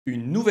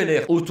Une nouvelle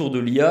ère autour de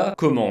l'IA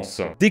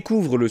commence.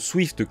 Découvre le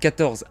Swift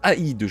 14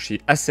 AI de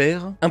chez Acer,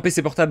 un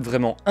PC portable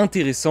vraiment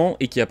intéressant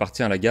et qui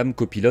appartient à la gamme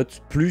Copilot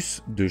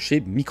Plus de chez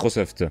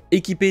Microsoft.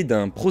 Équipé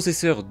d'un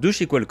processeur de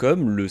chez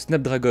Qualcomm, le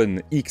Snapdragon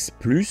X+,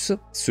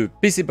 ce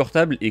PC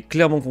portable est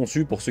clairement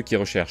conçu pour ceux qui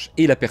recherchent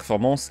et la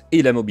performance,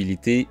 et la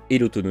mobilité, et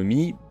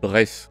l'autonomie,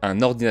 bref,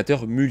 un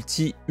ordinateur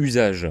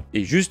multi-usage.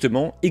 Et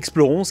justement,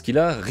 explorons ce qu'il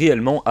a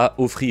réellement à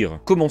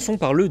offrir. Commençons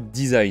par le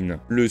design.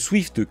 Le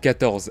Swift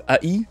 14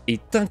 AI est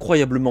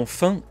incroyablement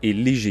fin et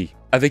léger.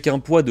 Avec un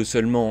poids de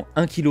seulement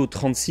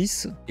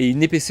 1,36 kg et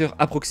une épaisseur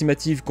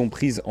approximative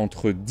comprise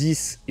entre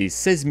 10 et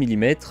 16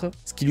 mm,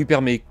 ce qui lui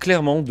permet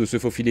clairement de se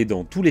faufiler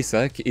dans tous les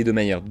sacs et de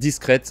manière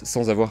discrète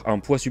sans avoir un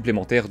poids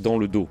supplémentaire dans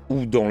le dos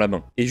ou dans la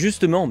main. Et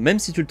justement, même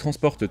si tu le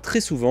transportes très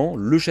souvent,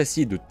 le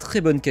châssis est de très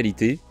bonne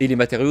qualité et les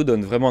matériaux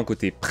donnent vraiment un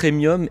côté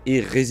premium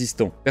et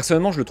résistant.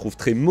 Personnellement, je le trouve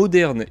très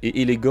moderne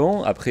et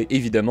élégant, après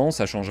évidemment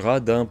ça changera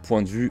d'un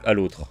point de vue à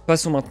l'autre.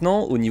 Passons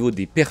maintenant au niveau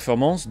des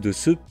performances de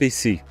ce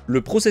PC. Le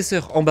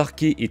processeur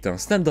embarqué est un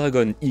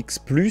Snapdragon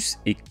X+,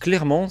 et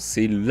clairement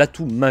c'est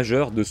l'atout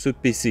majeur de ce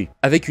PC.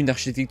 Avec une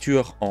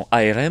architecture en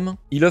ARM,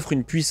 il offre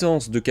une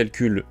puissance de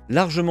calcul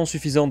largement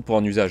suffisante pour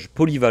un usage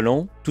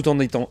polyvalent, tout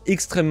en étant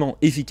extrêmement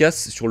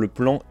efficace sur le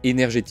plan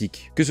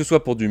énergétique. Que ce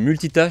soit pour du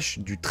multitâche,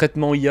 du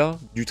traitement IA,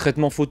 du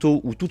traitement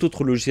photo ou tout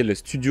autre logiciel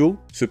studio,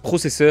 ce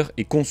processeur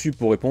est conçu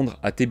pour répondre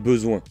à tes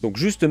besoins. Donc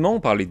justement,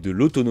 parler de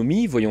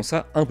l'autonomie, voyons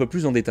ça un peu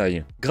plus en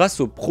détail. Grâce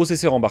au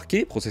processeur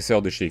embarqué,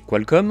 processeur de chez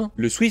Qualcomm,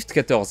 le Swift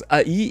 14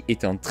 AI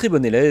est un très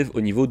bon élève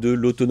au niveau de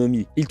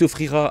l'autonomie. Il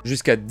t'offrira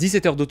jusqu'à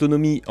 17 heures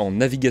d'autonomie en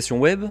navigation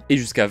web et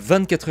jusqu'à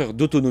 24 heures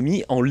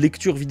d'autonomie en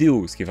lecture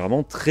vidéo, ce qui est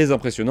vraiment très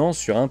impressionnant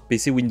sur un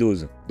PC Windows.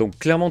 Donc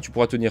clairement tu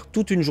pourras tenir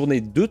toute une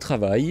journée de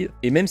travail,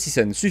 et même si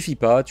ça ne suffit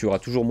pas, tu auras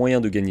toujours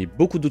moyen de gagner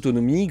beaucoup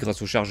d'autonomie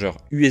grâce au chargeur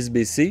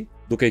USB-C,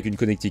 donc avec une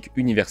connectique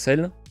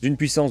universelle, d'une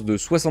puissance de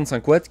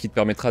 65 watts qui te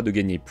permettra de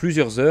gagner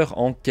plusieurs heures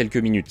en quelques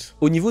minutes.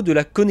 Au niveau de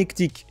la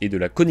connectique et de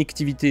la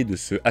connectivité de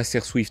ce Acer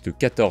Swift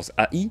 14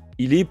 AI,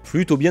 il est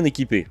plutôt bien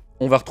équipé.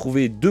 On va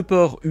retrouver deux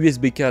ports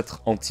USB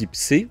 4 en type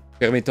C,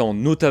 permettant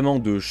notamment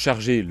de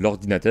charger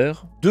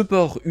l'ordinateur, deux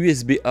ports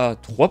USB-A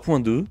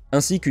 3.2,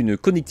 ainsi qu'une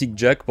connectique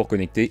jack pour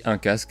connecter un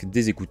casque,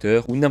 des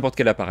écouteurs ou n'importe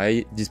quel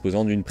appareil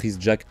disposant d'une prise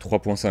jack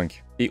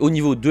 3.5. Et au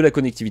niveau de la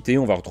connectivité,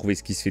 on va retrouver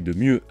ce qui se fait de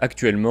mieux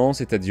actuellement,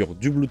 c'est-à-dire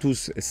du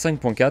Bluetooth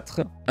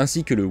 5.4,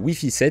 ainsi que le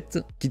Wi-Fi 7,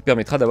 qui te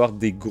permettra d'avoir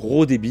des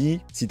gros débits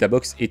si ta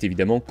box est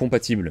évidemment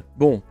compatible.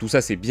 Bon, tout ça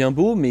c'est bien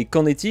beau, mais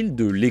qu'en est-il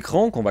de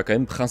l'écran qu'on va quand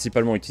même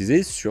principalement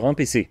utiliser sur un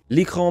PC?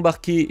 L'écran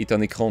embarqué est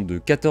un écran de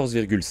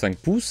 14,5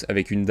 pouces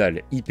avec une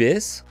dalle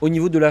IPS. Au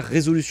niveau de la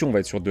résolution, on va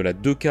être sur de la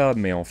 2K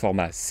mais en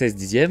format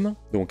 16/10,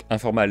 donc un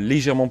format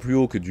légèrement plus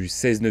haut que du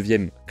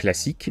 16/9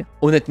 classique.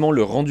 Honnêtement,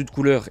 le rendu de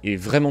couleur est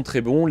vraiment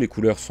très bon, les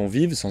couleurs sont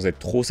vives sans être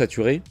trop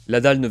saturées.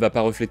 La dalle ne va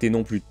pas refléter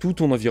non plus tout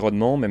ton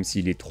environnement, même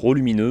s'il est trop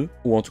lumineux,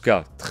 ou en tout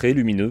cas très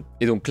lumineux.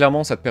 Et donc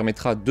clairement, ça te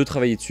permettra de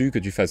travailler dessus, que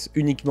tu fasses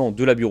uniquement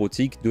de la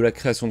bureautique, de la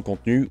création de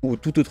contenu, ou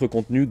tout autre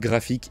contenu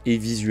graphique et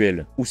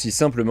visuel, ou si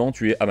simplement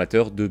tu es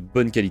amateur de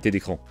bonne qualité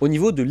d'écran. Au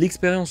niveau de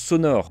l'expérience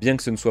sonore, bien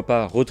que ce ne soit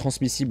pas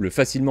retransmissible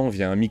facilement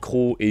via un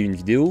micro et une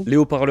vidéo, les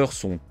haut-parleurs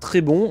sont très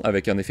bons,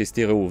 avec un effet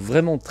stéréo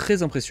vraiment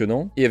très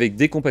impressionnant, et avec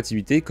des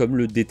compatibilités comme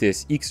le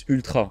DTS-X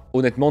Ultra.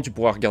 Honnêtement, tu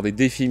pourras regarder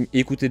des films,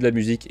 écouter de la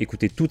musique,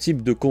 écouter tout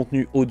type de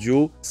contenu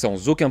audio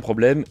sans aucun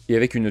problème et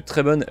avec une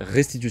très bonne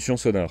restitution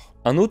sonore.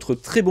 Un autre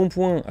très bon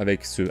point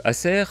avec ce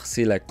Acer,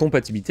 c'est la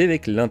compatibilité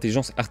avec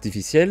l'intelligence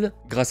artificielle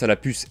grâce à la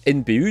puce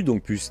NPU,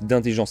 donc puce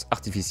d'intelligence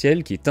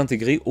artificielle qui est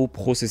intégrée au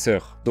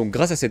processeur. Donc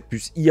grâce à cette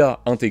puce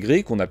IA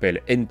intégrée qu'on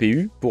appelle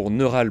NPU pour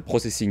Neural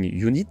Processing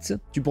Unit,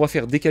 tu pourras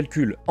faire des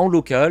calculs en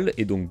local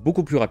et donc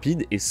beaucoup plus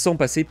rapide et sans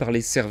passer par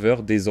les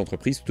serveurs des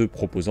entreprises te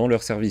proposant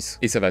leurs services.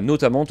 Et ça va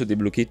notamment te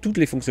débloquer toutes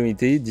les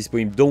fonctionnalités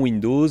disponibles dans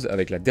Windows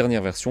avec la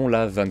dernière version,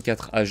 la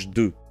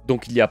 24H2.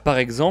 Donc il y a par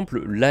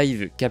exemple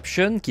Live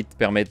Caption qui te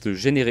permet de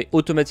générer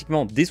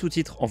automatiquement des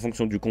sous-titres en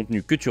fonction du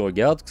contenu que tu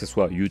regardes, que ce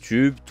soit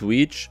YouTube,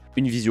 Twitch,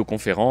 une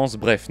visioconférence,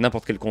 bref,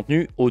 n'importe quel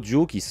contenu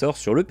audio qui sort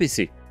sur le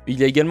PC. Il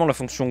y a également la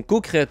fonction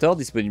Co-Creator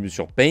disponible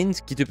sur Paint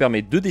qui te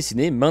permet de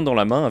dessiner main dans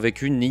la main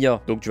avec une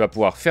IA. Donc tu vas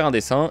pouvoir faire un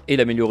dessin et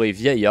l'améliorer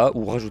via IA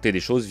ou rajouter des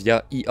choses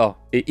via IA.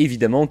 Et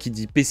évidemment, qui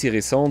dit PC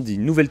récent dit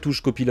nouvelle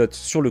touche Copilot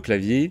sur le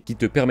clavier qui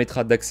te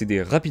permettra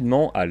d'accéder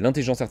rapidement à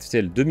l'intelligence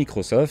artificielle de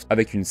Microsoft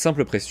avec une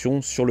simple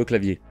pression sur le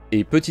clavier.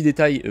 Et petit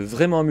détail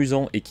vraiment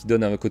amusant et qui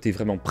donne un côté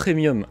vraiment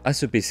premium à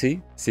ce PC,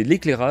 c'est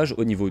l'éclairage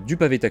au niveau du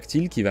pavé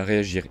tactile qui va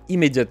réagir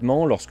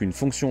immédiatement lorsqu'une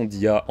fonction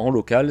d'IA en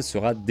local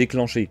sera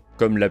déclenchée,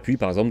 comme l'appui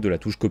par exemple de la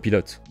touche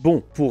Copilot.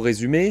 Bon, pour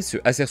résumer, ce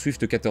Acer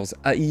Swift 14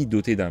 AI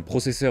doté d'un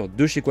processeur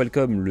de chez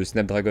Qualcomm, le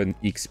Snapdragon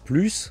X+,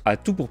 a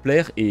tout pour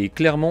plaire et est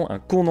clairement un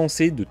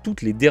condensé de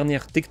toutes les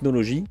dernières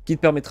technologies qui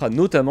te permettra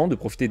notamment de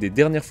profiter des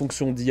dernières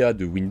fonctions d'IA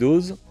de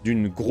Windows,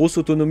 d'une grosse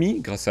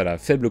autonomie grâce à la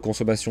faible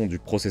consommation du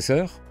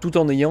processeur, tout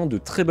en ayant de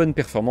très bonnes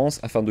performances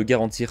afin de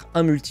garantir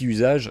un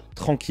multi-usage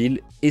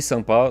tranquille et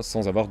sympa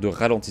sans avoir de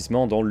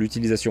ralentissement dans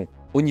l'utilisation.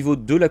 Au niveau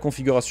de la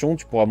configuration,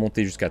 tu pourras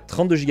monter jusqu'à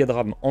 32 Go de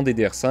RAM en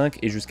DDR5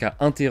 et jusqu'à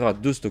 1 Tera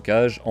de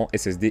stockage en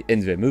SSD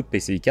NVMe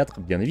PCI 4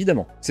 bien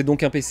évidemment. C'est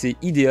donc un PC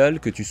idéal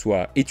que tu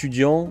sois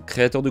étudiant,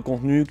 créateur de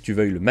contenu, que tu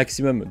veuilles le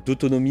maximum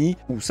d'autonomie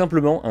ou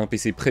simplement un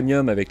PC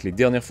premium avec les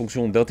dernières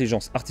fonctions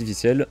d'intelligence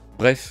artificielle.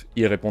 Bref,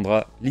 il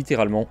répondra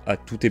littéralement à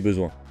tous tes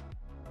besoins.